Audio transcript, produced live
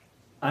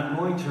I'm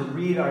going to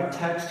read our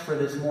text for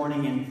this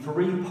morning in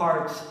 3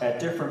 parts at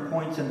different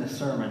points in the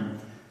sermon.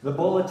 The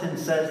bulletin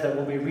says that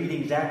we'll be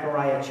reading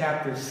Zechariah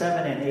chapters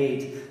 7 and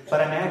 8, but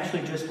I'm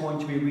actually just going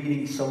to be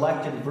reading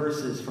selected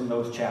verses from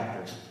those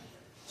chapters.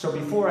 So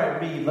before I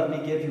read, let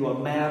me give you a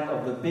map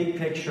of the big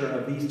picture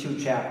of these 2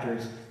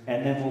 chapters,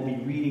 and then we'll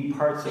be reading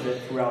parts of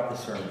it throughout the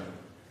sermon.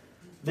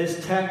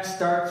 This text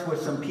starts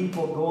with some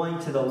people going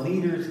to the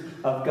leaders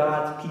of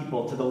God's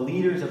people, to the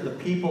leaders of the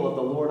people of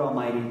the Lord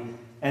Almighty,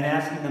 and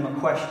asking them a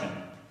question.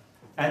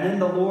 And then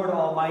the Lord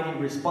Almighty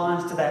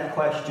responds to that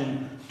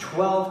question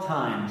 12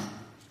 times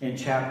in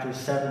chapters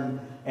 7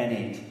 and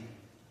 8.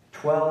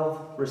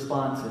 12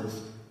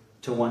 responses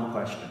to one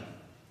question.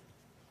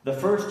 The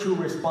first 2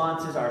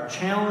 responses are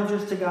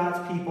challenges to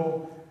God's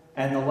people,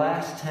 and the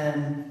last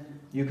 10,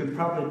 you could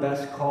probably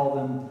best call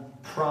them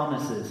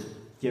promises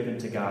given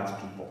to God's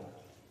people.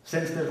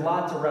 Since there's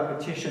lots of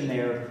repetition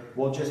there,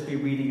 we'll just be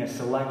reading a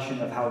selection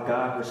of how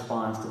God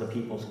responds to the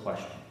people's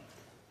question.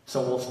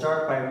 So we'll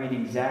start by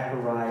reading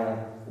Zechariah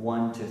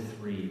 1 to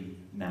 3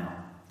 now.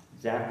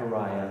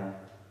 Zechariah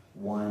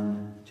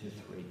 1 to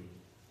 3.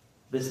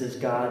 This is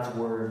God's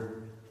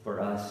word for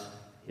us,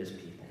 his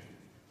people.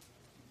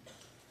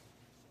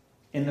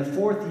 In the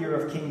 4th year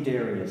of King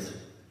Darius,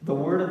 the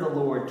word of the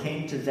Lord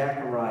came to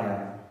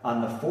Zechariah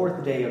on the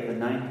 4th day of the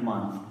 9th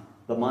month,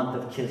 the month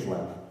of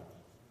Kislev.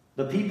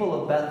 The people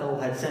of Bethel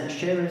had sent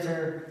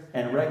Sherezer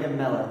and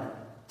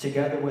Regem-melech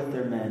together with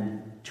their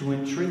men to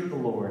entreat the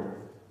Lord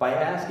by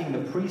asking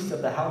the priests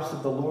of the house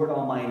of the Lord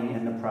Almighty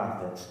and the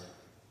prophets,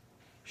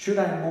 "Should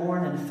I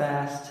mourn and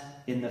fast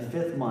in the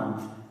 5th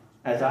month,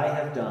 as I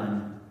have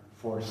done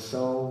for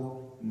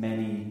so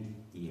many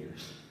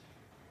years?"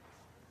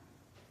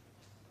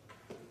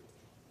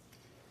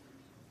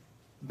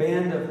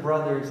 Band of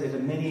Brothers is a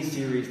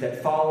mini-series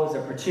that follows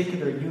a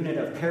particular unit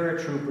of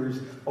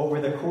paratroopers over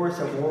the course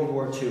of World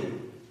War II.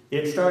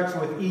 It starts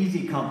with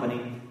Easy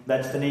Company,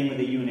 that's the name of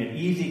the unit,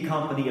 Easy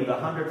Company of the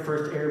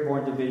 101st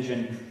Airborne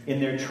Division in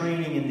their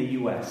training in the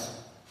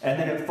U.S. And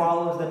then it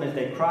follows them as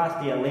they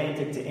cross the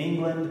Atlantic to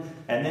England,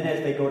 and then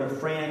as they go to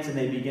France and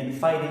they begin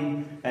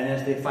fighting, and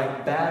as they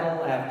fight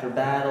battle after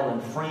battle in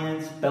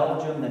France,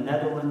 Belgium, the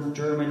Netherlands,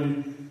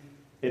 Germany.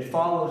 It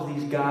follows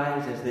these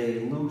guys as they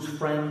lose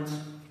friends,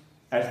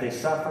 as they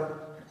suffer,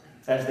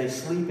 as they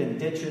sleep in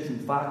ditches and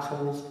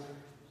foxholes.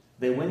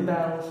 They win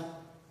battles,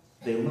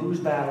 they lose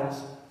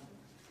battles,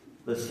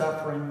 the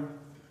suffering,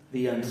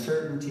 the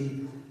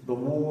uncertainty, the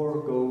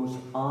war goes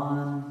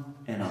on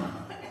and on.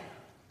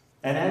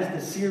 And as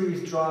the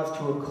series draws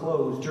to a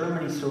close,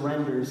 Germany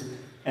surrenders,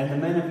 and the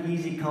men of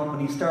Easy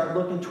Company start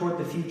looking toward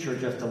the future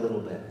just a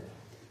little bit.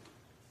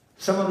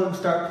 Some of them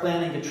start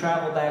planning to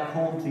travel back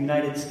home to the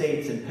United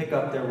States and pick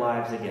up their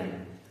lives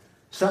again.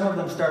 Some of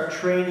them start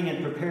training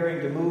and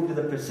preparing to move to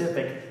the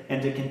Pacific and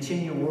to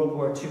continue World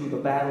War II, the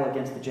battle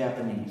against the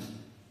Japanese.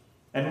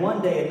 And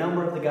one day, a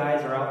number of the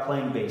guys are out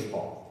playing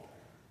baseball.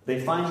 They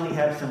finally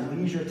have some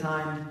leisure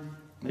time.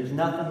 There's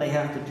nothing they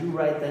have to do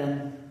right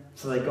then,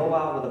 so they go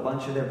out with a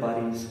bunch of their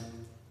buddies,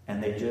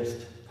 and they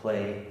just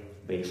play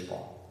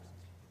baseball.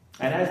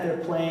 And as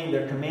they're playing,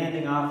 their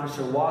commanding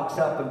officer walks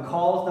up and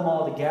calls them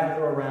all to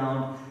gather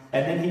around,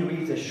 and then he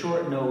reads a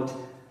short note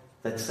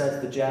that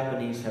says the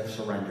Japanese have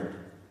surrendered.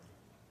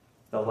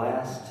 The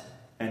last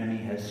enemy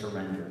has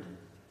surrendered.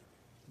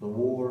 The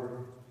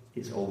war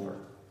is over,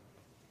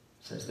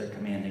 says their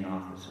commanding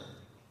officer.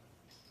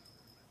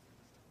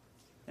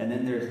 And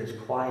then there's this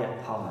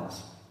quiet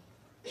pause.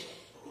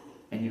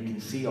 And you can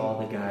see all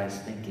the guys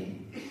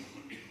thinking,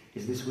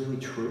 is this really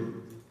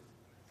true?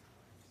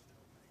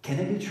 Can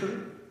it be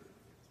true?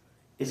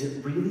 Is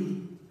it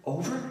really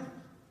over?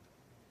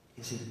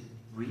 Is it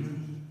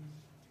really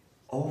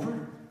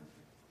over?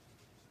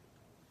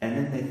 And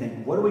then they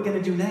think, what are we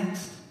going to do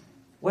next?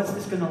 What's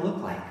this going to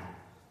look like?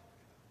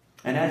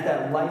 And as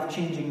that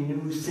life-changing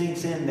news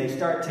sinks in, they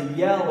start to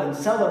yell and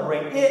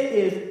celebrate. It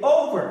is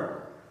over!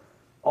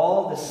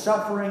 All the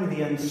suffering,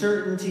 the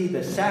uncertainty,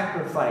 the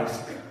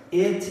sacrifice,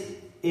 it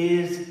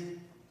is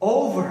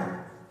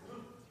over.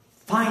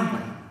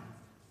 Finally.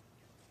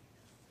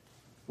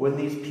 When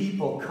these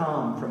people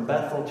come from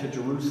Bethel to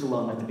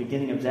Jerusalem at the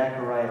beginning of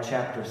Zechariah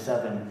chapter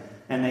 7,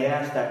 and they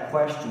ask that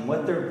question,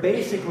 what they're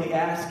basically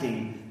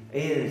asking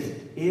is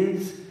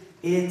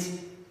it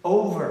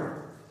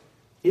over?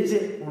 Is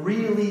it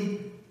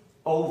really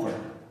over?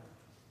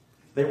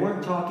 They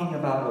weren't talking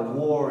about a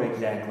war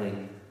exactly,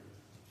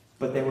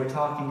 but they were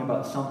talking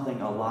about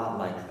something a lot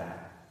like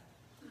that.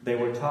 They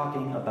were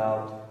talking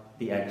about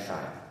the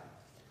exile.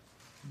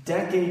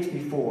 Decades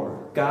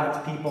before,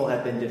 God's people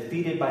had been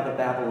defeated by the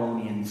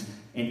Babylonians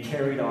and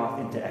carried off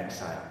into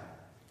exile.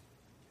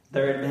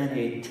 There had been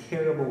a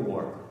terrible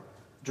war.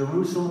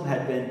 Jerusalem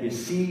had been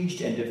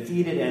besieged and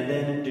defeated and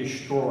then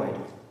destroyed.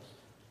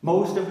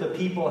 Most of the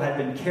people had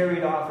been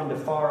carried off into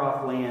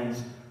far-off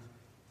lands.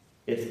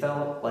 It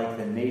felt like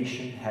the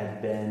nation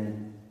had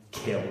been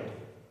killed.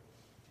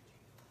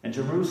 And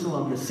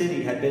Jerusalem, the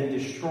city, had been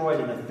destroyed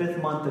in the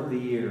 5th month of the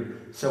year.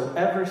 So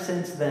ever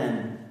since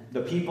then,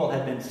 the people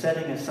had been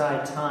setting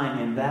aside time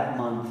in that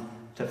month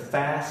to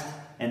fast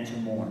and to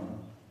mourn.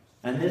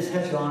 And this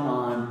has gone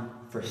on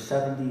for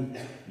 70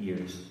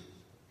 years.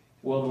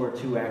 World War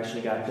II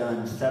actually got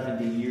done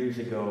 70 years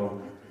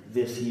ago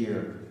this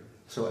year.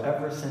 So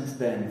ever since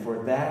then,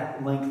 for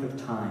that length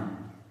of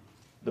time,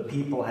 the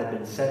people had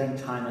been setting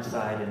time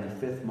aside in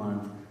the 5th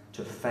month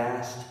to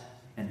fast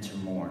and to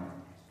mourn,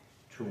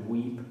 to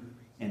weep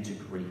and to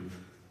grieve.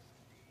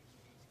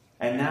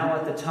 And now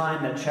at the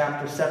time that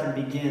chapter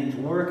 7 begins,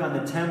 work on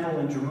the temple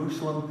in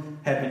Jerusalem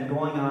had been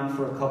going on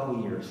for a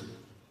couple years.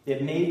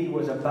 It maybe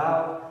was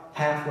about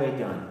halfway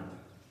done.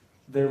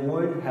 There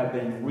would have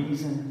been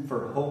reason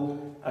for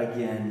hope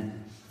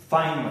again.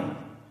 Finally,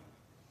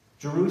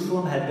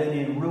 Jerusalem had been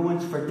in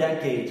ruins for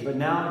decades, but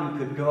now you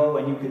could go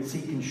and you could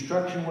see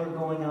construction work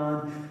going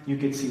on. You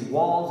could see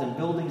walls and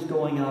buildings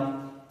going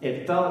up.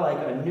 It felt like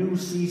a new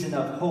season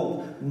of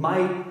hope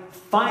might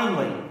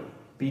finally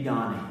be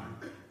dawning.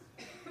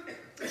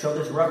 So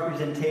this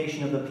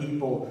representation of the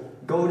people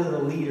go to the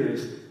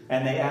leaders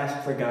and they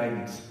ask for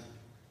guidance.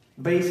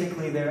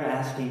 Basically, they're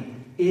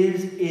asking,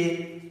 is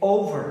it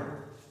over?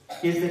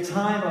 Is the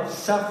time of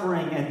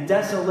suffering and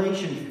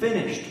desolation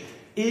finished?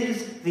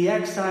 Is the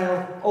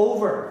exile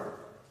over?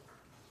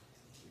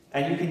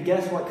 And you can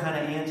guess what kind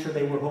of answer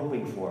they were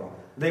hoping for.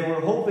 They were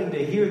hoping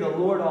to hear the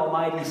Lord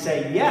Almighty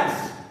say,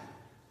 yes,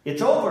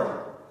 it's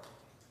over.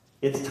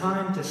 It's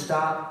time to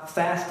stop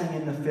fasting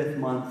in the 5th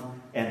month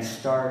and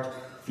start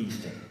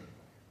feasting.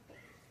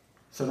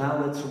 So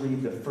now let's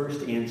read the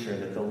first answer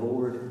that the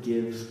Lord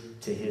gives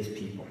to his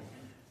people.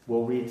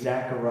 We'll read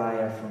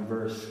Zechariah from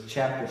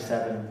chapter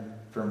 7,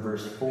 from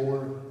verse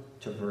 4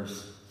 to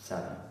verse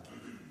 7.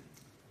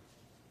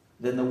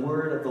 Then the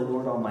word of the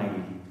Lord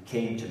Almighty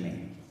came to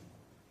me.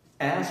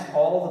 Ask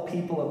all the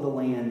people of the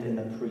land and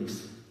the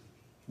priests,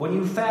 when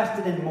you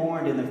fasted and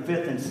mourned in the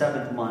 5th and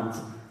 7th months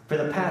for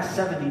the past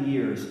 70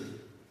 years,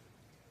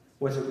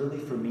 was it really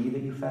for me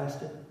that you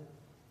fasted?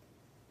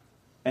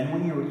 And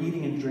when you were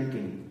eating and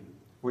drinking,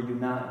 were you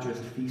not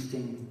just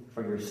feasting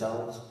for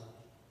yourselves?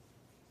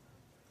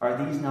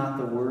 Are these not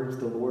the words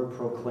the Lord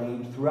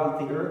proclaimed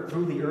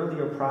through the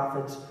earlier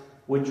prophets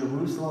when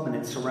Jerusalem and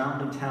its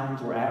surrounding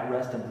towns were at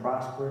rest and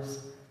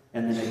prosperous,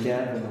 and the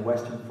Negev and the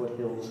western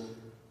foothills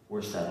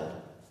were settled?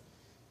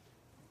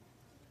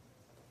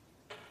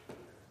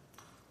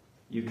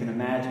 You can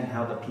imagine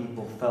how the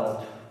people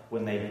felt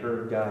when they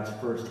heard God's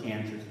first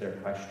answer to their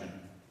question.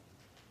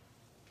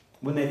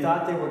 When they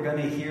thought they were going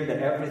to hear that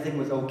everything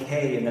was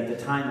okay and that the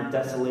time of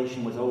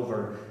desolation was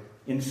over,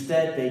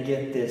 instead they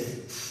get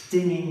this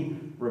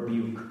stinging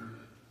rebuke.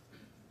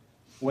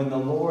 When the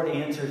Lord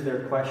answers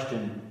their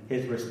question,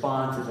 his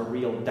response is a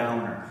real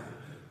downer.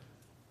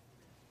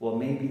 Well,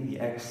 maybe the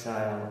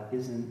exile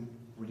isn't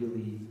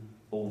really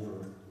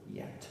over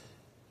yet.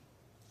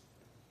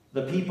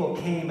 The people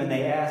came and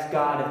they asked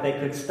God if they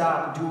could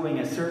stop doing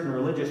a certain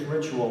religious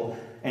ritual,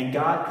 and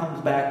God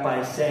comes back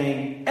by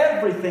saying,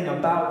 everything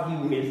about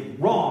you is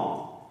wrong.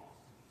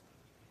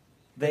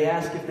 They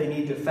ask if they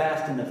need to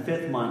fast in the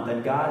 5th month,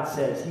 and God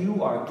says,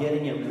 you are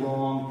getting it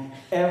wrong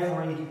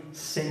every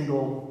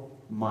single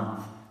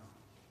month.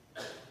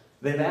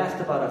 They've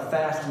asked about a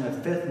fast in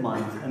the 5th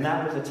month, and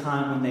that was a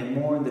time when they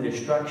mourned the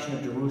destruction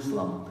of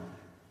Jerusalem.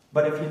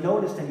 But if you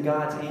noticed in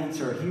God's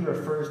answer, he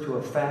refers to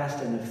a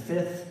fast in the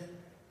 5th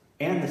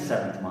and the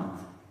 7th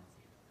month.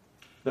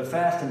 The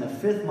fast in the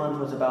 5th month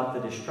was about the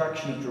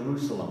destruction of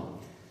Jerusalem.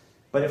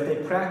 But if they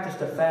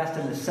practiced a fast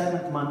in the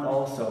 7th month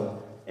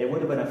also, it would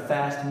have been a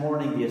fast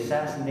mourning the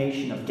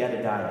assassination of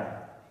Gedaliah.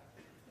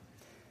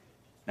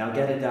 Now,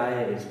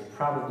 Gedaliah is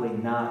probably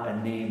not a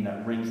name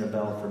that rings a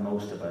bell for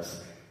most of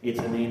us. It's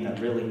a name that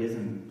really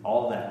isn't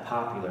all that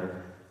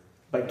popular.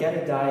 But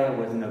Gedaliah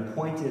was an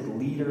appointed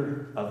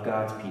leader of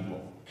God's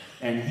people.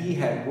 And he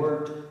had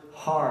worked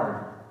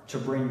hard to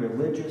bring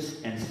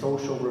religious and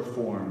social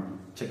reform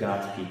to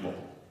God's people.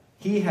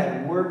 He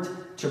had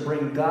worked to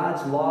bring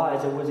God's law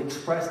as it was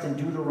expressed in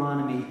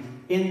Deuteronomy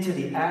into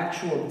the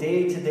actual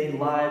day-to-day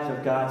lives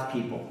of God's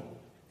people.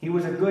 He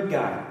was a good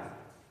guy.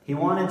 He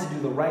wanted to do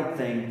the right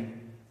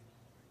thing,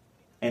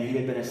 and he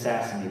had been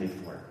assassinated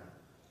for it.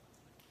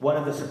 One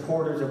of the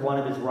supporters of one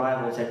of his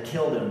rivals had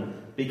killed him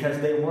because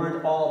they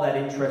weren't all that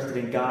interested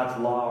in God's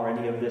law or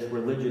any of this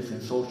religious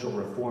and social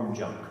reform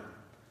junk.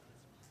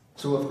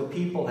 So if the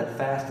people had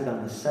fasted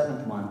on the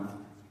 7th month,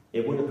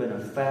 it would have been a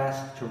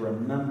fast to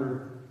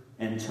remember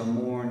and to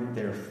mourn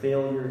their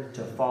failure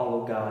to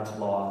follow God's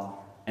law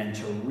and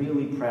to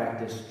really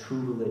practice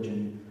true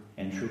religion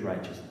and true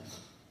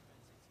righteousness.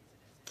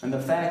 And the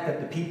fact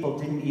that the people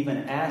didn't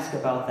even ask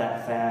about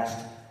that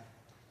fast,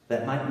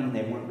 that might mean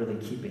they weren't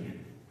really keeping it.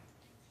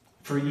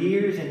 For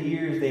years and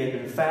years, they had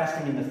been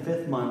fasting in the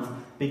 5th month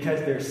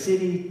because their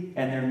city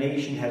and their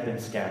nation had been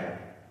scattered.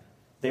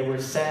 They were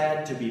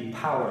sad to be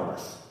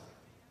powerless.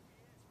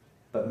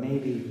 But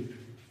maybe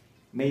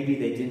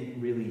they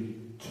didn't really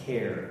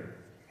care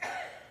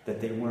that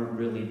they weren't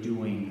really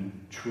doing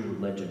true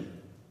religion.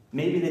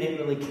 Maybe they didn't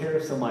really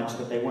care so much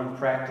that they weren't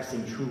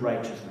practicing true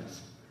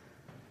righteousness.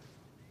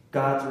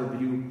 God's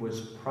rebuke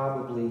was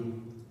probably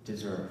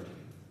deserved.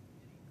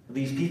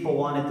 These people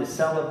wanted to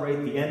celebrate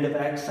the end of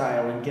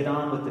exile and get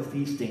on with the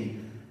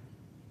feasting,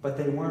 but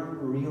they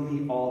weren't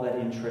really all that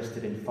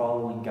interested in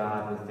following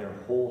God with their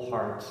whole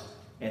hearts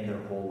and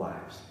their whole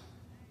lives.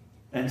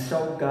 And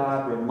so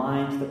God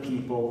reminds the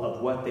people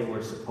of what they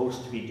were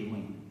supposed to be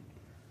doing.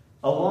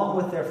 Along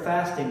with their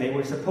fasting, they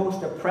were supposed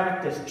to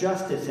practice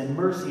justice and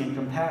mercy and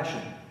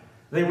compassion.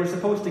 They were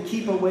supposed to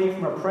keep away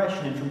from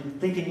oppression and from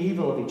thinking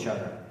evil of each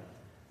other.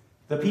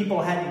 The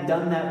people hadn't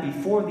done that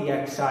before the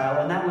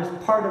exile, and that was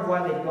part of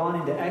why they'd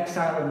gone into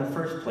exile in the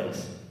first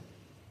place.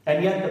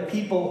 And yet the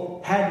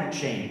people hadn't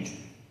changed,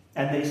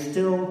 and they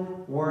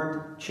still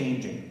weren't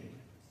changing.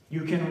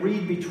 You can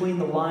read between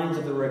the lines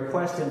of the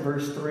request in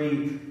verse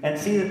 3 and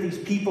see that these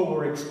people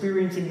were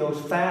experiencing those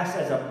fasts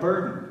as a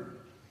burden.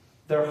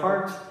 Their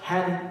hearts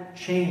hadn't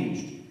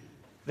changed.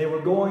 They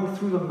were going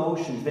through the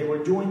motions. They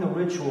were doing the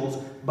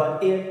rituals,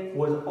 but it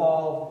was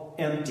all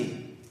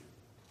empty.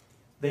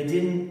 They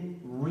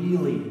didn't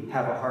really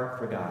have a heart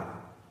for God.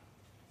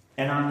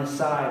 And on the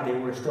side, they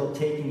were still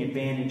taking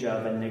advantage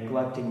of and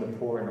neglecting the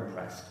poor and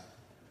oppressed.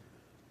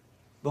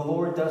 The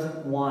Lord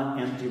doesn't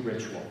want empty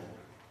ritual.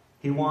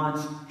 He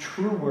wants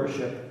true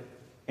worship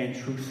and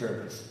true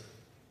service.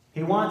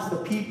 He wants the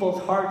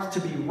people's hearts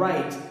to be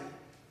right,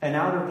 and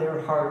out of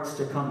their hearts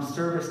to come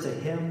service to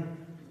Him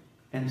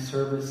and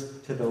service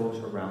to those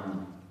around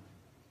them.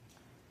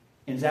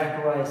 In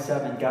Zechariah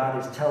 7,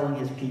 God is telling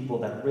His people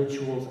that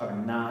rituals are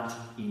not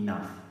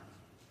enough.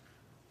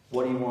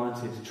 What He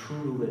wants is true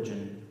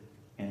religion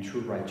and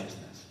true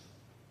righteousness.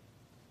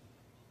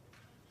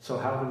 So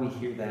how do we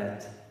hear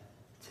that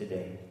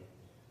today?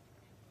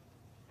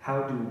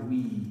 How do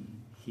we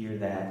hear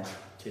that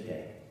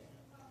today?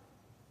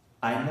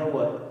 I know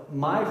what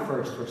my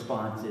first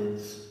response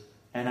is,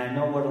 and I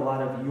know what a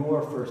lot of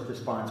your first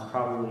response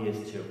probably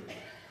is too.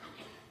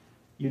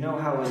 You know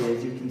how it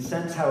is. You can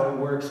sense how it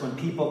works when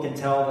people can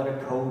tell that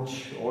a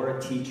coach or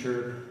a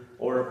teacher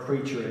or a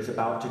preacher is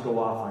about to go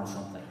off on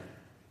something.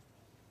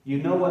 You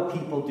know what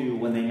people do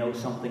when they know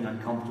something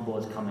uncomfortable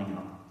is coming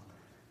up.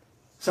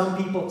 Some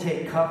people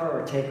take cover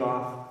or take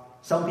off.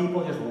 Some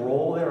people just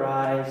roll their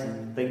eyes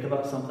and think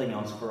about something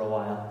else for a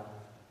while.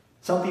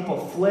 Some people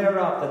flare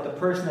up that the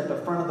person at the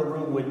front of the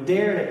room would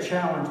dare to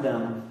challenge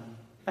them.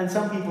 And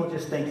some people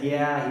just think,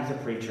 yeah, he's a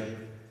preacher.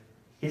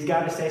 He's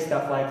got to say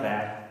stuff like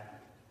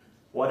that.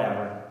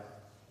 Whatever.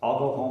 I'll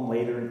go home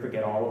later and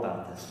forget all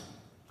about this.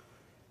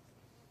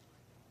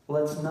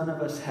 Let's none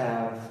of us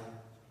have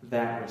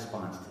that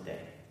response today.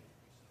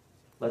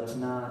 Let's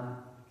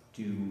not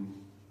do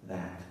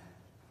that.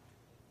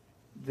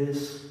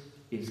 This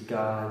is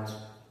God's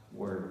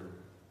Word.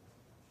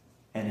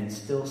 And it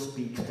still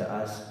speaks to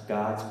us,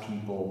 God's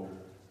people,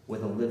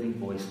 with a living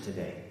voice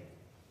today.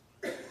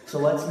 So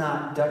let's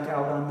not duck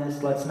out on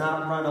this. Let's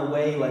not run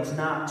away. Let's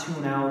not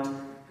tune out.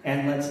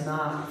 And let's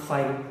not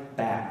fight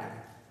back.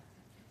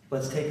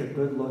 Let's take a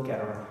good look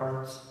at our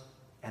hearts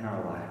and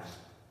our lives.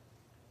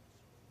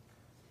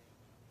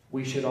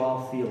 We should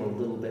all feel a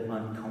little bit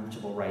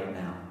uncomfortable right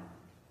now.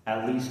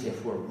 At least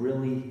if we're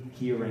really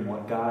hearing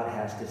what God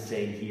has to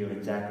say here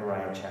in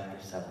Zechariah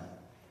chapter 7.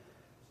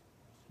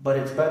 But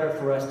it's better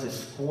for us to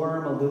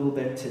squirm a little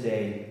bit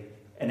today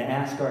and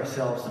ask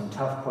ourselves some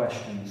tough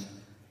questions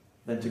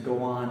than to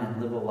go on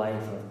and live a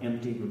life of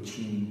empty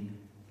routine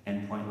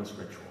and pointless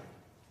ritual.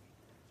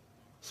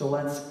 So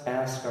let's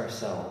ask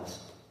ourselves,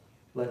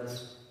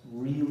 let's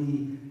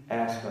really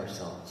ask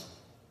ourselves,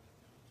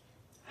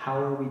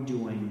 how are we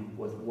doing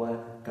with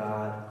what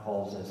God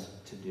calls us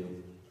to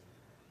do?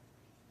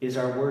 Is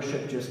our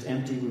worship just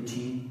empty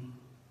routine?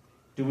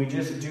 Do we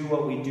just do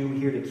what we do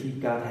here to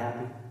keep God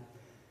happy?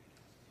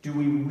 Do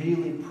we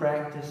really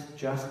practice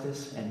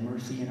justice and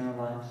mercy in our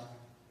lives?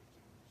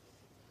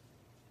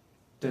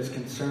 Does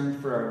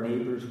concern for our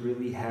neighbors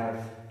really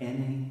have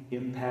any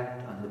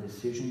impact on the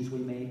decisions we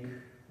make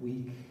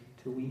week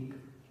to week?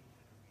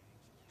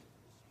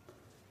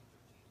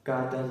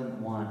 God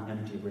doesn't want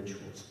empty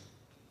rituals.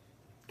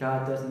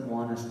 God doesn't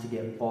want us to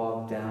get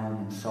bogged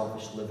down in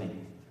selfish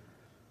living.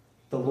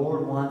 The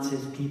Lord wants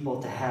His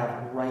people to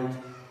have right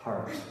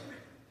hearts.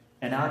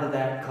 And out of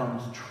that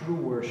comes true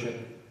worship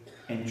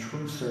and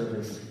true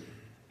service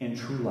and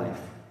true life.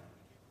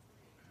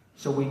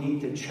 So we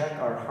need to check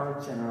our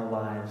hearts and our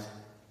lives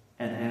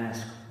and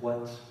ask,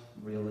 what's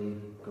really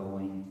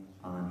going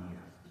on here?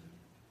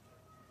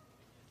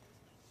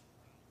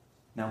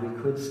 Now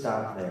we could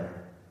stop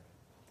there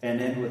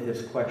and end with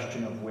this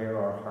question of where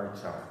our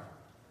hearts are.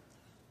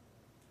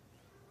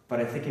 But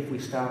I think if we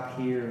stop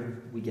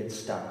here, we get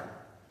stuck.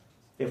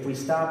 If we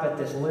stop at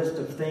this list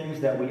of things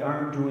that we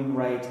aren't doing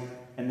right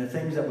and the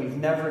things that we've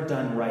never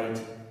done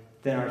right,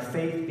 then our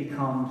faith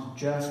becomes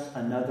just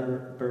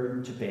another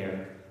burden to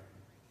bear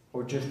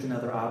or just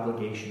another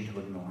obligation to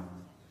ignore.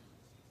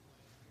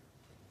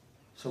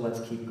 So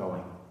let's keep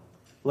going.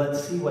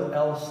 Let's see what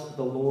else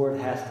the Lord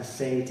has to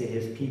say to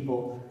His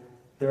people.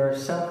 There are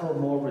several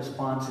more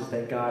responses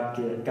that God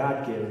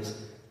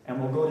gives, and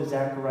we'll go to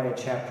Zechariah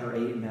chapter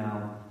 8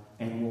 now,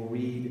 and we'll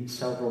read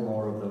several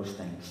more of those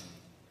things.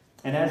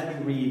 And as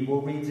we read,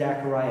 we'll read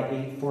Zechariah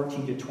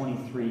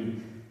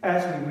 8:14-23,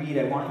 as we read,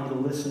 I want you to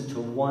listen to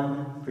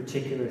one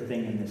particular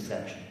thing in this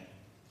section.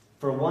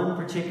 For one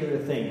particular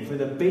thing, for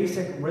the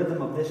basic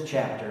rhythm of this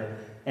chapter,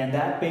 and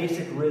that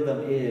basic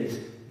rhythm is,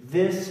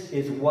 this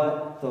is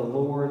what the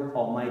Lord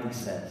Almighty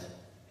says.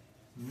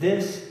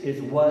 This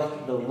is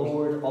what the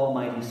Lord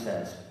Almighty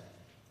says.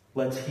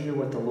 Let's hear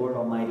what the Lord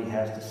Almighty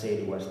has to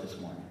say to us this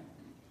morning.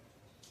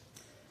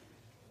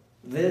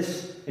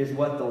 This is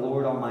what the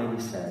Lord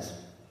Almighty says.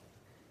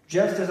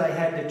 Just as I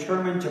had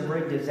determined to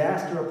bring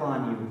disaster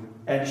upon you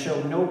and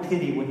show no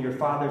pity when your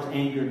fathers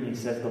angered me,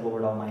 says the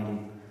Lord Almighty,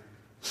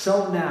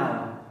 so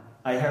now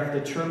I have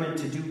determined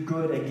to do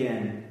good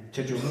again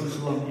to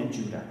Jerusalem and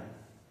Judah.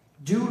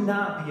 Do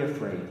not be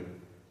afraid.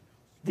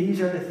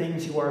 These are the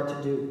things you are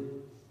to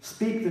do.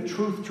 Speak the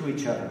truth to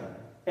each other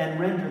and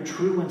render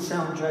true and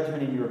sound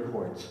judgment in your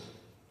courts.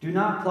 Do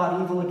not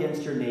plot evil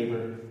against your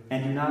neighbor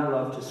and do not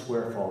love to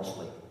swear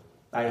falsely.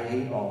 I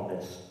hate all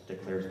this,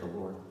 declares the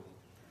Lord.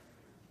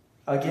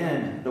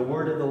 Again, the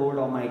word of the Lord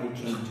Almighty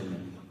came to me.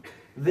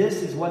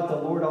 This is what the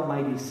Lord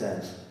Almighty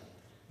says.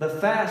 The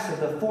fasts of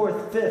the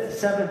 4th, 5th,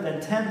 7th,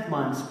 and 10th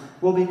months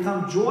will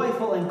become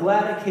joyful and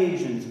glad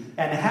occasions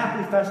and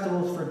happy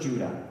festivals for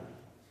Judah.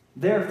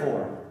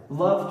 Therefore,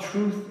 love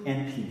truth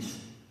and peace.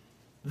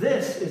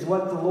 This is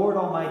what the Lord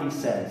Almighty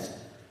says.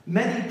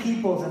 Many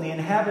peoples and the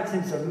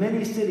inhabitants of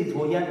many cities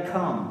will yet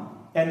come,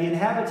 and the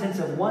inhabitants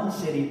of one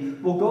city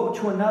will go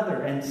to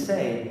another and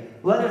say,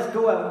 let us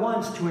go at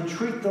once to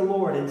entreat the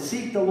Lord and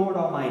seek the Lord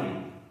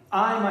Almighty.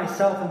 I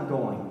myself am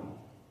going.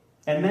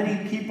 And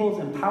many peoples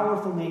and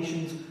powerful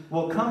nations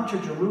will come to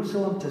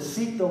Jerusalem to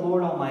seek the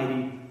Lord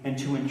Almighty and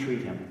to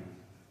entreat him.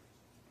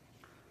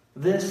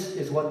 This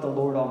is what the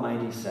Lord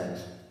Almighty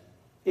says.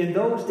 In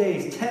those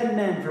days, 10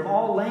 men from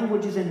all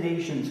languages and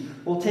nations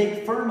will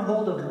take firm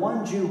hold of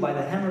one Jew by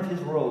the hem of his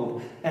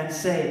robe and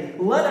say,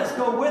 let us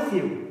go with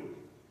you,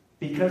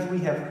 because we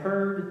have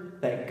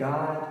heard that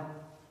God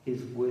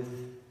is with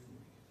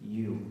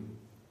you.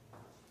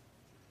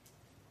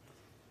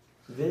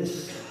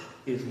 This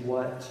is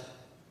what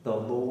the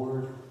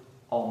Lord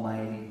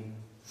Almighty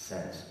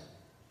says.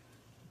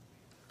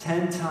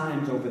 10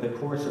 times over the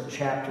course of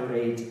chapter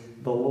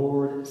 8, the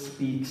Lord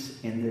speaks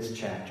in this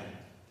chapter.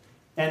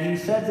 And he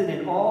says it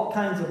in all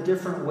kinds of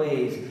different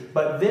ways,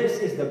 but this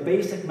is the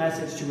basic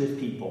message to his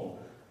people.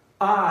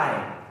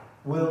 I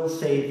will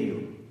save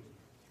you.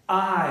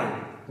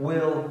 I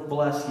will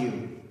bless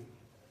you.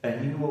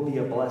 And you will be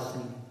a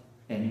blessing,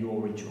 and you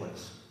will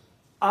rejoice.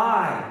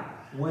 I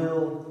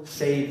will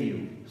save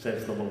you,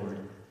 says the Lord.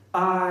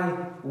 I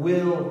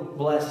will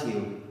bless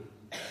you,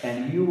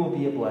 and you will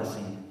be a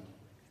blessing,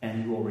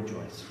 and you will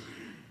rejoice.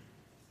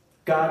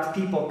 God's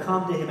people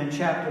come to him in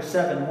chapter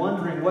 7,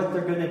 wondering what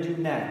they're going to do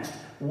next,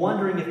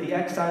 wondering if the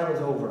exile is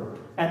over.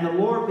 And the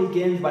Lord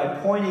begins by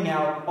pointing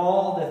out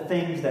all the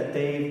things that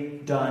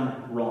they've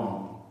done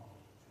wrong.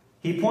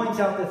 He points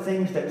out the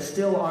things that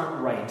still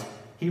aren't right.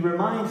 He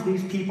reminds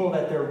these people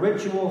that their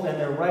rituals and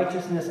their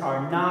righteousness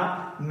are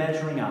not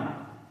measuring up.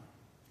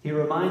 He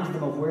reminds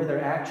them of where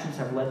their actions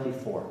have led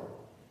before.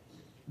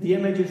 The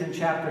images in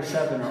chapter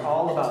 7 are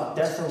all about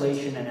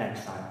desolation and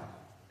exile.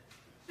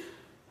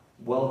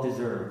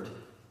 Well-deserved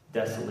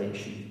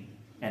desolation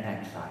and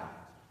exile.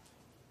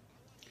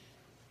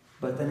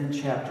 But then in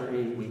chapter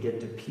 8, we get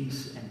to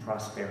peace and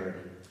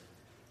prosperity.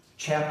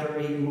 Chapter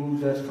 8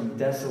 moves us from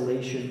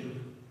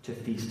desolation to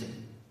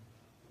feasting.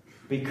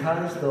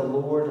 Because the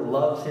Lord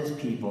loves his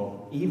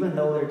people, even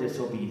though they're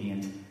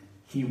disobedient,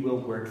 he will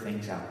work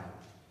things out.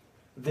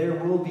 There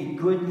will be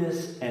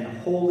goodness and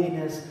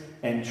holiness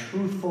and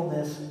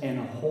truthfulness and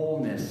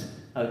wholeness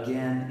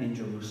again in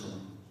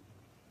Jerusalem.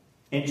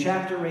 In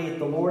chapter 8,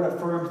 the Lord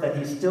affirms that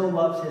he still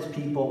loves his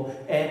people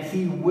and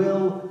he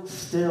will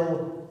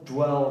still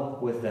dwell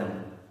with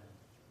them.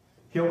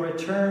 He'll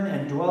return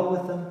and dwell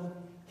with them.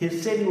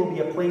 His city will be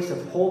a place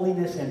of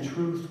holiness and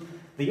truth.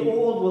 The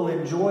old will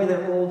enjoy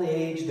their old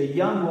age. The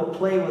young will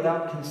play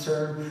without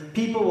concern.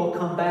 People will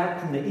come back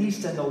from the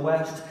east and the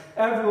west.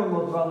 Everyone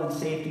will dwell in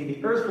safety.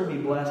 The earth will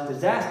be blessed.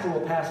 Disaster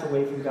will pass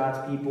away from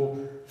God's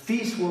people.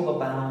 Feasts will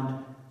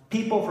abound.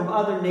 People from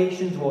other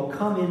nations will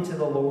come into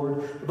the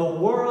Lord. The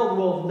world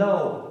will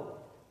know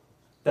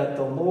that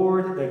the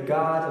Lord, the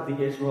God of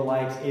the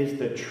Israelites, is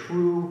the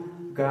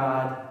true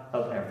God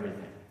of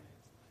everything.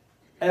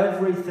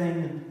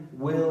 Everything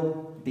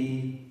will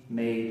be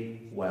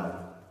made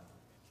well.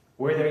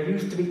 Where there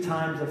used to be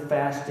times of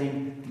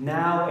fasting,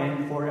 now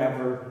and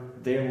forever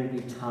there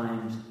will be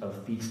times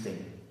of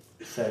feasting,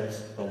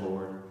 says the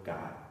Lord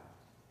God.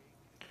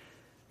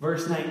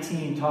 Verse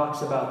 19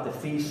 talks about the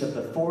feasts of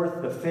the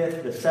 4th, the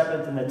 5th, the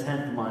 7th, and the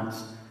 10th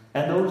months.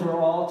 And those are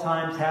all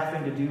times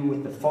having to do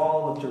with the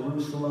fall of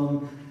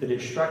Jerusalem, the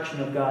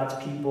destruction of God's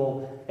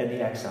people, and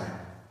the exile.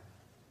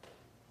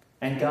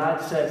 And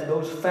God says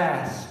those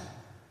fasts,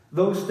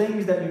 those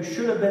things that you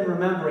should have been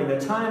remembering, the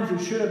times you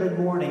should have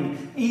been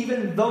mourning,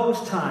 even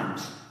those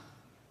times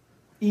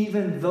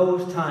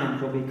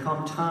will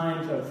become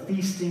times of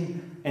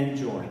feasting and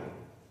joy.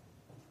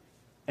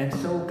 And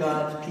so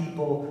God's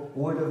people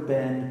would have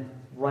been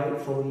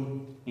rightfully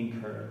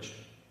encouraged.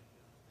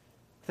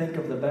 think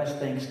of the best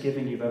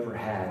Thanksgiving you've ever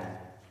had.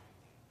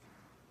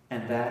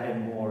 And that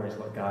and more is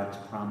what God's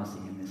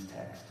promising in this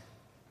text.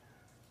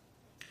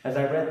 As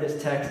I read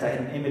this text, I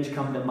had an image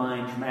come to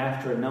mind from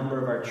after a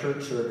number of our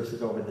church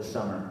services over the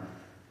summer.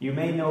 You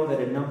may know that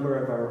a number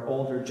of our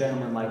older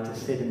gentlemen like to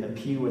sit in the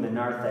pew in the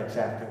narthex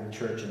after the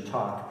church and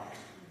talk.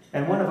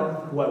 And one of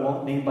them, who I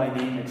won't name by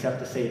name except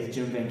to say it's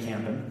Jim Van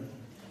Campen.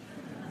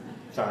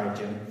 Sorry,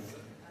 Jim.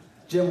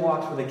 Jim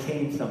walks with a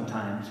cane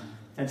sometimes.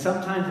 And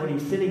sometimes when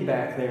he's sitting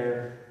back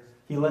there,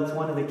 he lets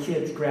one of the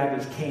kids grab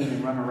his cane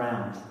and run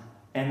around.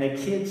 And the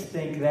kids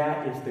think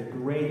that is the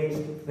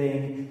greatest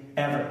thing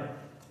ever.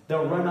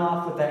 They'll run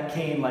off with that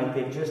cane like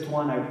they've just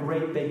won a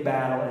great big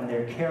battle and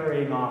they're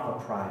carrying off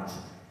a prize.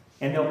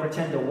 And they'll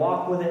pretend to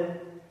walk with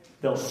it.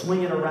 They'll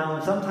swing it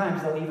around.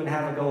 Sometimes they'll even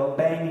have a go at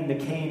banging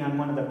the cane on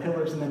one of the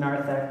pillars in the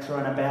narthex, or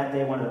on a bad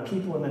day, one of the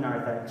people in the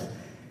narthex.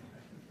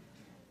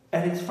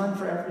 And it's fun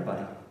for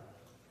everybody.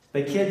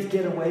 The kids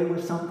get away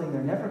with something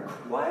they're never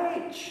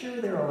quite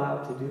sure they're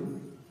allowed to do.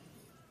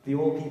 The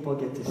old people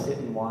get to sit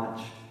and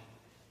watch.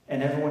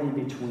 And everyone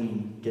in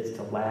between gets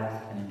to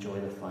laugh and enjoy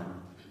the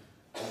fun.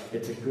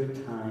 It's a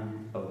good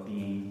time of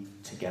being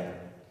together.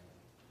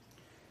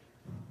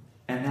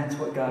 And that's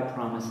what God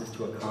promises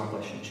to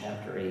accomplish in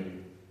chapter 8.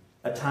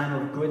 A time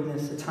of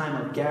goodness, a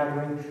time of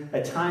gathering,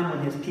 a time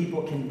when his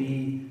people can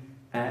be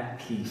at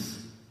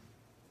peace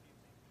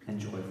and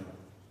joyful.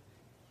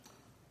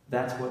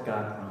 That's what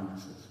God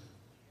promises.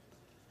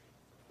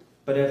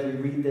 But as we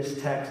read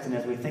this text and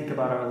as we think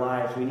about our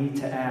lives, we need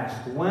to ask,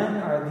 when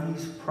are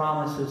these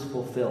promises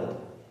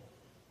fulfilled?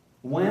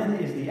 When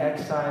is the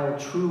exile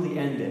truly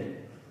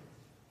ended?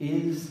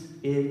 Is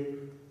it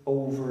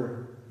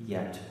over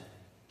yet?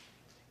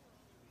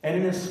 And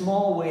in a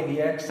small way,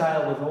 the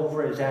exile was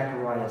over at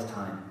Zechariah's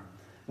time.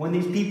 When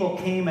these people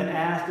came and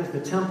asked as the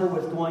temple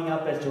was going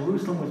up, as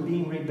Jerusalem was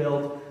being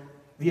rebuilt,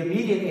 the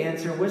immediate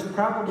answer was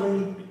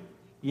probably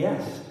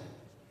yes.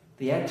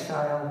 The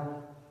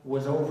exile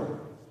was over.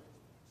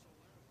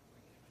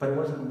 But it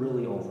wasn't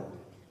really over.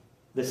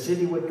 The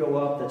city would go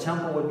up, the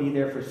temple would be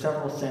there for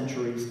several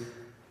centuries,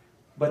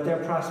 but their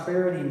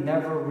prosperity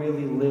never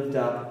really lived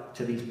up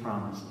to these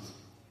promises.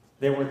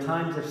 There were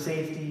times of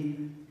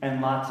safety and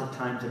lots of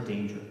times of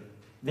danger.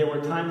 There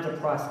were times of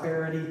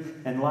prosperity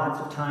and lots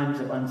of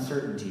times of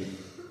uncertainty.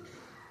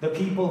 The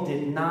people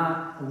did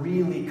not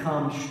really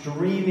come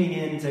streaming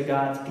into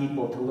God's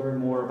people to learn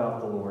more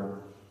about the Lord.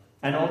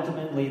 And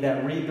ultimately,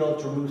 that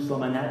rebuilt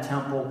Jerusalem and that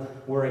temple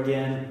were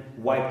again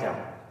wiped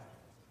out.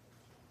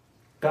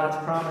 God's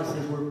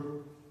promises were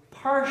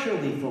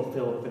partially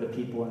fulfilled for the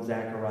people in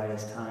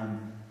Zechariah's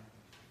time,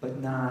 but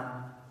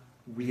not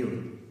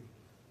really.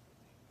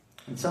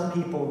 And some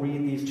people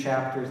read these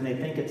chapters and they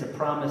think it's a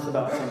promise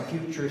about some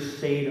future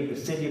state of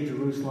the city of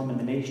Jerusalem and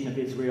the nation of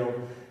Israel.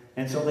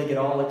 And so they get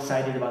all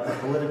excited about the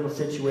political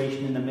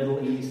situation in the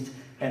Middle East,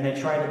 and they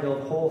try to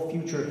build whole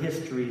future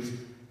histories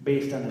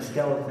based on the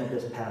skeleton of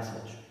this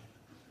passage.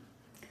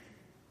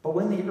 But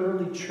when the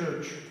early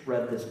church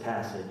read this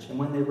passage, and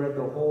when they read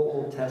the whole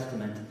Old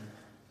Testament,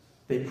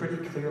 they pretty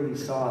clearly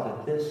saw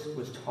that this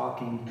was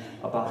talking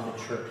about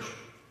the church.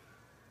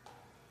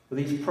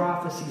 These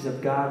prophecies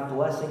of God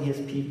blessing his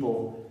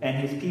people and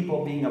his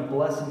people being a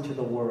blessing to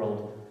the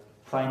world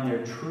find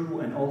their true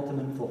and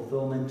ultimate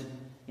fulfillment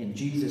in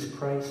Jesus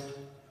Christ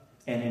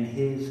and in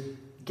his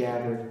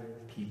gathered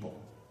people.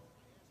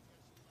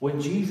 When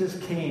Jesus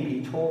came,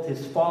 he told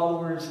his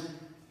followers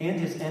and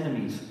his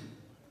enemies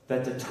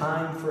that the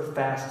time for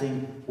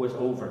fasting was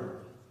over.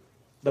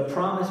 The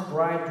promised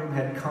bridegroom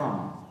had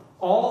come.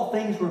 All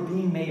things were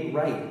being made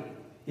right.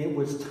 It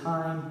was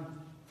time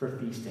for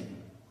feasting.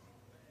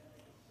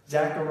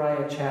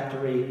 Zechariah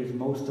chapter 8 is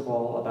most of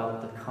all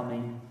about the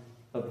coming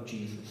of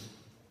Jesus.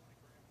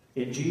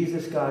 In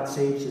Jesus, God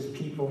saves his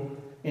people.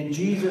 In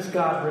Jesus,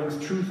 God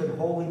brings truth and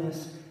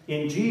holiness.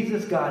 In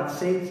Jesus, God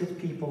saves his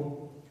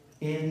people.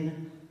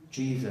 In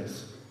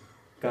Jesus,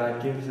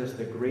 God gives us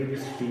the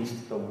greatest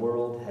feast the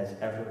world has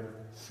ever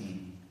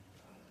seen.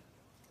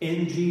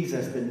 In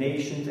Jesus, the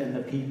nations and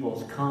the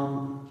peoples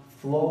come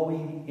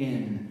flowing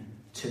in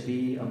to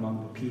be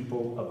among the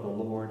people of the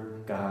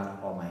Lord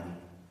God Almighty.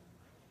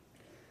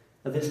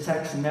 Now, this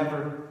text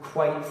never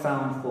quite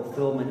found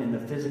fulfillment in the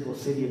physical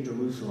city of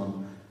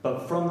Jerusalem,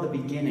 but from the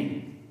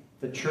beginning,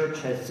 the church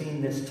has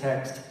seen this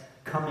text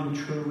coming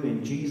true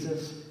in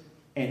Jesus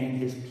and in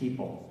his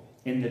people.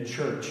 In the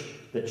church,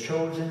 the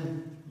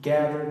chosen,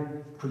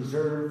 gathered,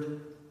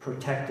 preserved,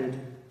 protected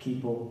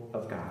people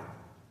of God.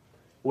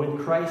 When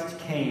Christ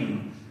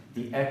came,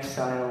 the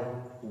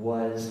exile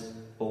was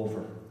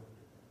over.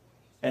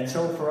 And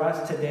so for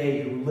us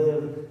today who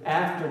live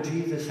after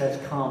Jesus has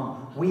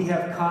come, we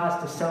have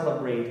cause to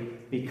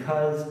celebrate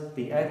because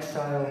the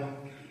exile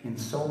in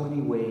so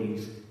many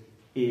ways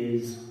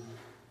is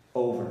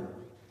over.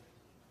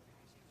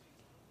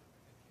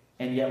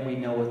 And yet we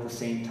know at the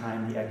same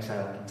time the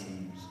exile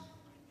continues.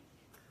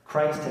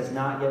 Christ has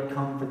not yet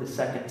come for the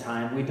second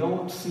time. We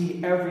don't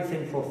see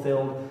everything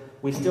fulfilled.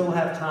 We still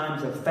have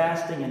times of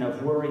fasting and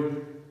of worry,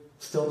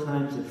 still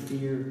times of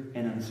fear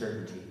and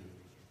uncertainty.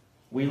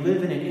 We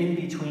live in an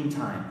in-between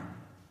time.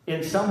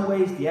 In some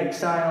ways, the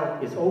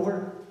exile is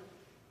over,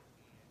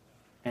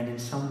 and in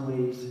some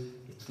ways,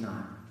 it's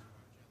not.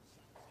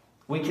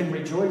 We can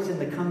rejoice in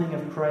the coming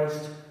of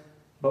Christ,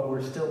 but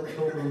we're still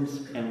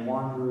pilgrims and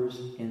wanderers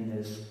in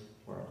this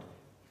world.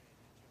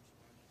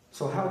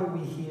 So how do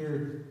we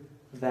hear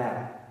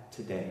that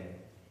today?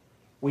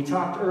 We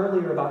talked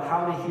earlier about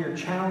how to hear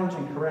challenge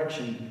and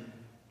correction.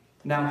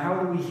 Now,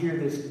 how do we hear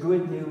this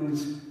good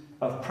news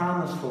of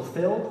promise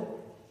fulfilled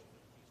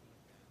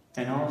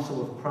and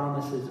also of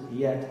promises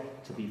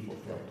yet to be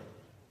fulfilled?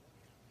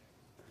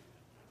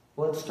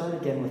 Well, let's start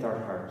again with our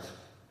hearts.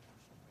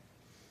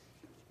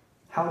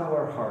 How do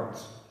our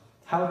hearts,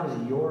 how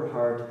does your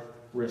heart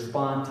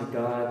respond to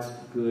God's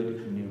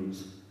good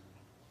news?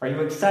 Are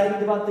you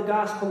excited about the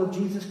gospel of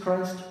Jesus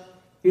Christ?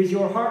 Is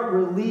your heart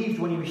relieved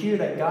when you hear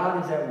that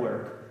God is at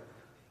work?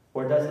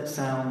 Or does it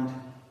sound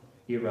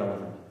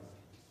irrelevant?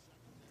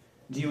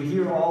 Do you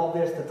hear all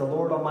this that the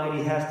Lord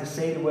Almighty has to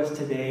say to us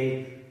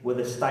today with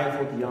a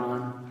stifled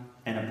yawn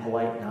and a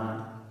polite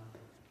nod?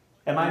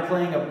 Am I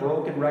playing a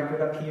broken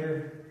record up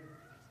here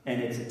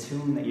and it's a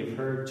tune that you've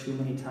heard too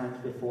many times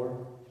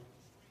before?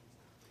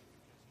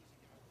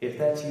 If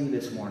that's you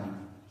this morning,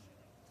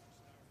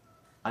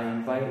 I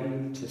invite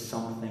you to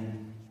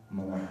something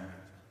more.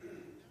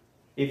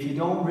 If you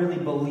don't really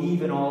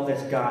believe in all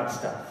this God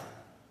stuff,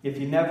 if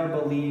you never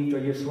believed or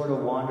you sort of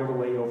wandered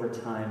away over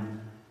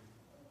time,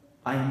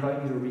 I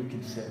invite you to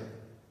reconsider.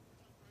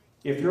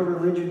 If your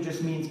religion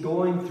just means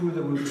going through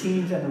the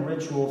routines and the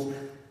rituals,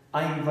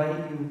 I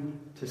invite you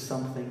to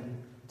something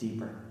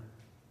deeper.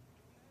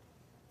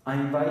 I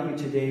invite you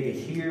today to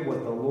hear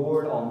what the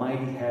Lord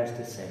Almighty has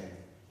to say.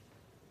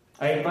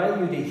 I invite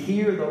you to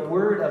hear the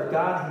word of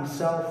God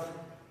himself,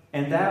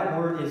 and that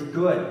word is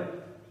good.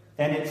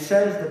 And it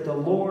says that the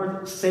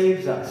Lord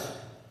saves us.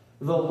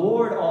 The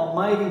Lord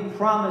Almighty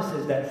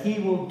promises that he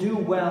will do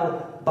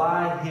well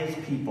by his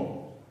people.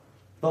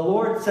 The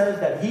Lord says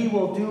that he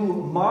will do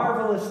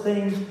marvelous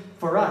things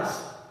for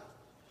us,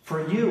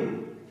 for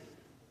you.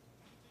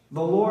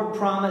 The Lord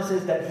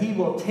promises that he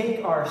will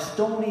take our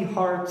stony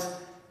hearts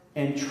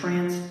and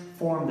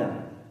transform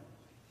them.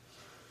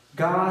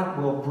 God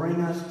will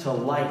bring us to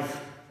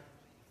life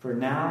for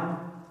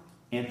now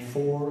and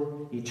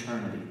for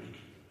eternity.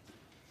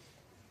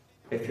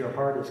 If your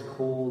heart is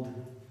cold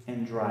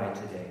and dry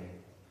today,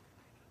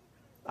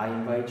 I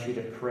invite you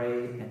to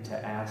pray and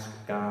to ask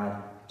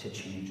God to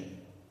change it.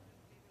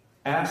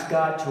 Ask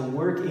God to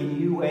work in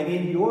you and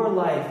in your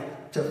life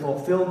to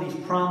fulfill these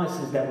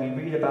promises that we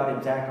read about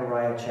in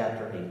Zechariah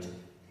chapter 8.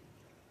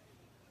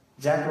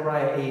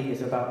 Zechariah 8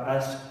 is about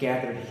us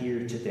gathered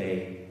here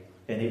today,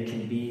 and it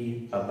can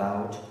be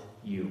about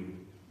you.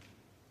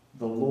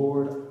 The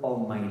Lord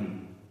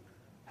Almighty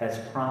has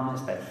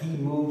promised that he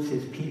moves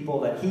his people,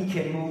 that he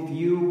can move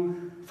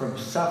you from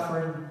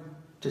suffering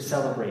to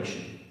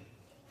celebration,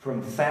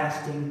 from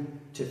fasting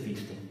to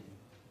feasting.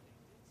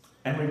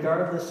 And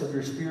regardless of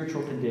your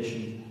spiritual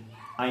condition,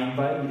 I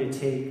invite you to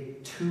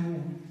take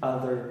 2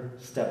 other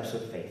steps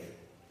of faith.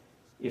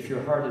 If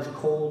your heart is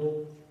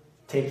cold,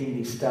 taking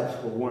these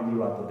steps will warm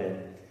you up a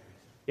bit.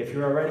 If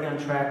you're already on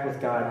track with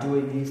God,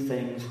 doing these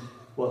things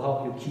will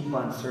help you keep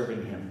on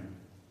serving him.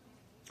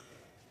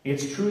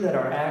 It's true that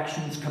our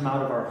actions come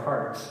out of our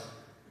hearts,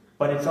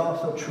 but it's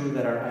also true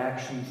that our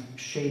actions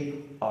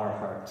shape our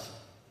hearts.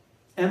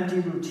 Empty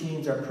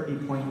routines are pretty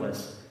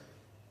pointless,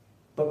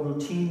 but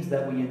routines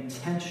that we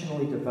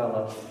intentionally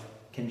develop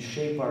can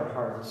shape our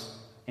hearts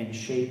and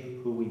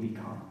shape who we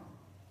become.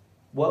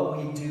 What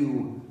we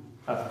do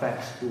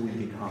affects who we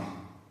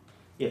become.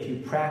 If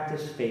you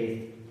practice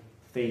faith,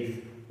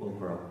 faith will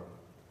grow.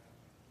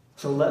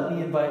 So let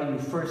me invite you,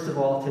 first of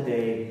all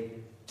today,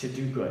 to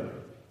do good.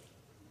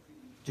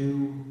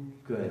 Do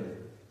good.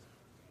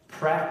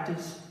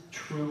 Practice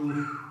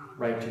true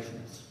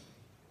righteousness.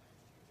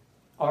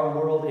 Our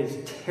world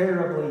is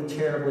terribly,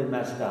 terribly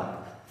messed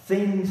up.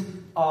 Things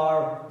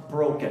are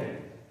broken.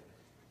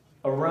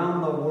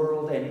 Around the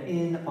world and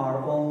in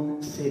our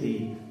own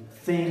city,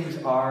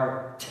 things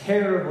are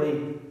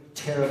terribly,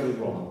 terribly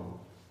wrong.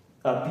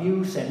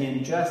 Abuse and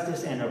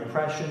injustice and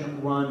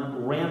oppression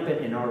run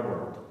rampant in our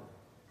world.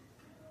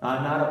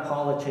 I'm not a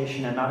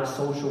politician, I'm not a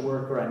social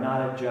worker, I'm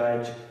not a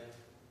judge.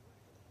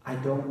 I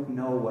don't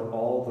know what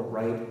all the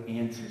right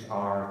answers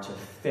are to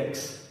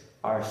fix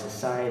our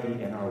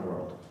society and our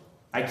world.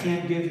 I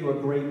can't give you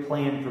a great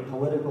plan for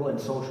political and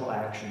social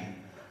action.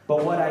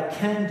 But what I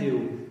can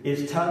do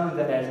is tell you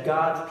that as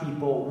God's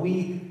people,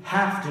 we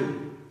have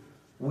to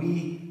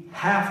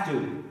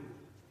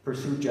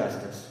pursue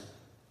justice.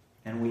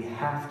 And we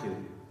have to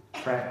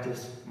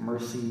practice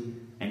mercy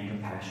and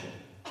compassion.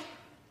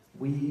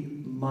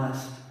 We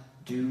must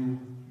do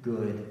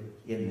good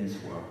in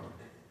this world.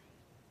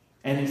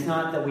 And it's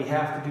not that we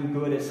have to do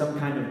good as some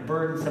kind of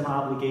burdensome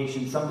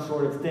obligation, some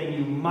sort of thing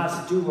you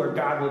must do or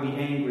God will be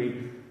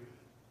angry.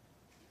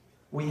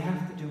 We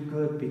have to do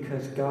good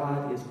because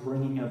God is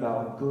bringing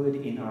about good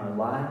in our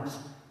lives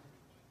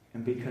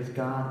and because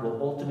God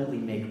will ultimately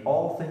make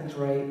all things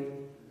right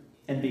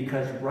and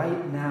because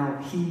right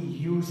now he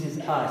uses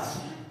us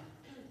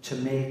to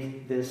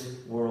make this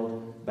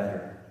world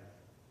better.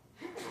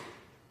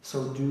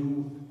 So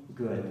do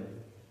good.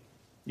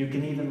 You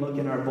can even look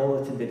in our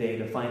bulletin today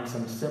to find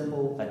some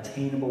simple,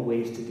 attainable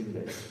ways to do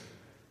this.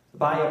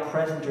 Buy a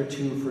present or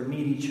two for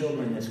needy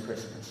children this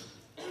Christmas.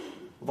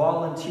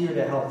 Volunteer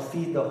to help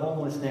feed the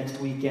homeless next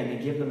weekend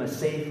and give them a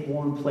safe,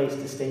 warm place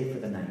to stay for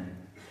the night.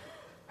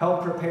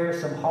 Help prepare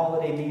some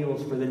holiday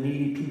meals for the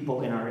needy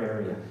people in our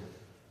area.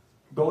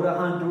 Go to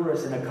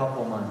Honduras in a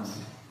couple months.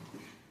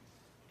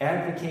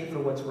 Advocate for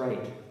what's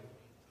right.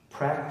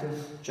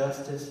 Practice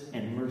justice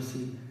and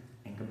mercy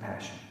and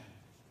compassion.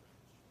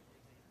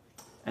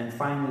 And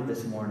finally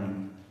this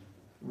morning,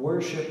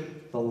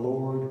 worship the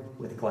Lord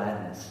with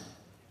gladness.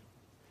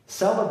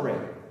 Celebrate.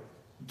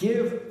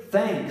 Give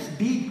thanks.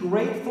 Be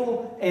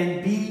grateful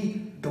and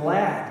be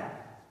glad.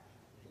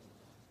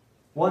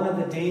 One of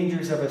the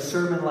dangers of a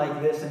sermon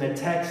like this and a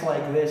text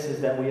like this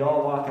is that we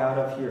all walk out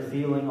of here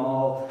feeling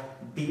all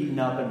beaten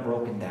up and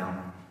broken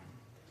down.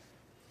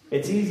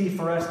 It's easy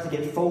for us to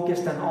get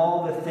focused on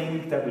all the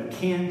things that we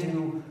can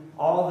do,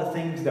 all the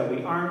things that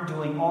we aren't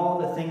doing, all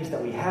the things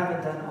that we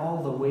haven't done,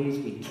 all the ways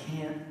we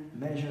can't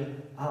measure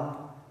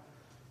up.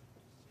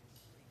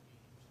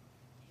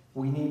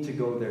 We need to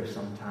go there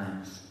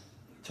sometimes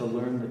to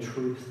learn the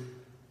truth,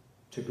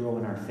 to grow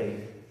in our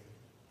faith.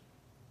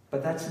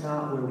 But that's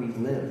not where we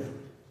live.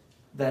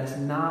 That's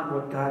not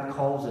what God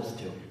calls us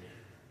to.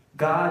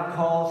 God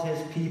calls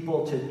his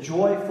people to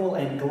joyful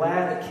and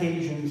glad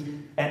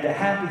occasions and to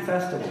happy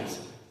festivals.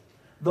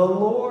 The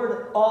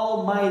Lord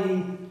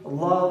Almighty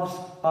loves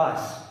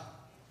us.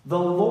 The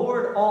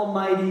Lord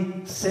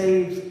Almighty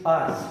saves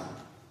us.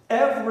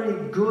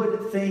 Every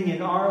good thing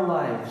in our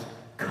lives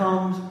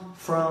comes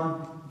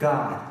from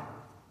God.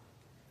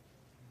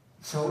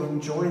 So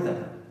enjoy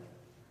them.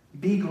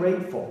 Be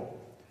grateful.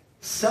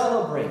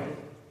 Celebrate.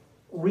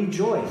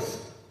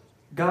 Rejoice.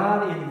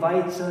 God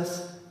invites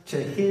us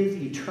to his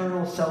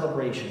eternal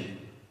celebration.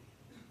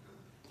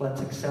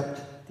 Let's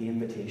accept the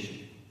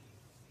invitation.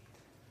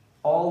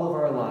 All of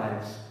our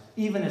lives,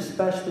 even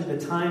especially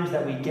the times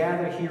that we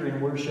gather here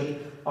in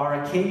worship,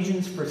 are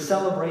occasions for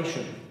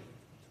celebration.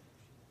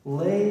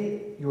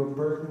 Lay your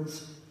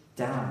burdens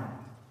down.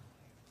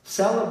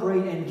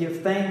 Celebrate and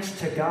give thanks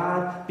to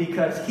God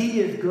because he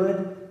is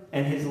good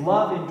and his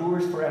love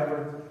endures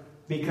forever,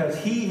 because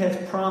he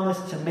has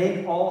promised to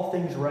make all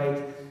things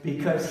right,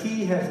 because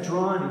he has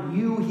drawn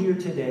you here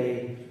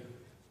today,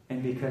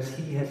 and because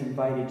he has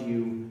invited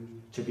you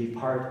to be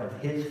part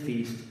of his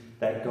feast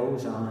that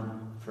goes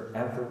on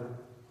forever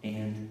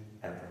and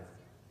ever.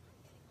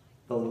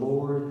 The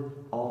Lord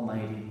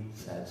Almighty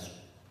says,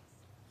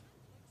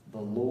 the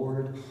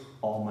Lord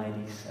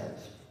Almighty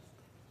says,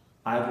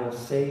 I will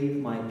save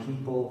my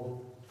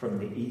people from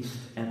the east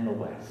and the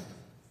west.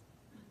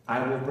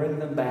 I will bring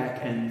them back,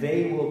 and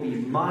they will be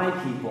my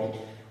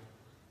people,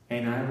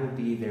 and I will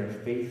be their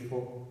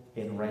faithful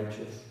and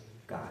righteous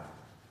God.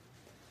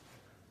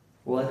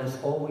 Let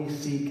us always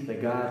seek the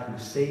God who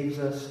saves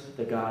us,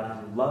 the God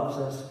who loves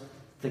us,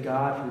 the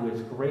God who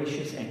is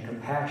gracious and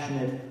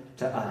compassionate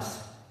to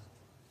us.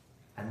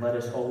 And let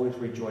us always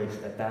rejoice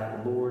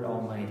that Lord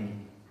Almighty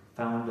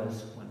found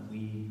us when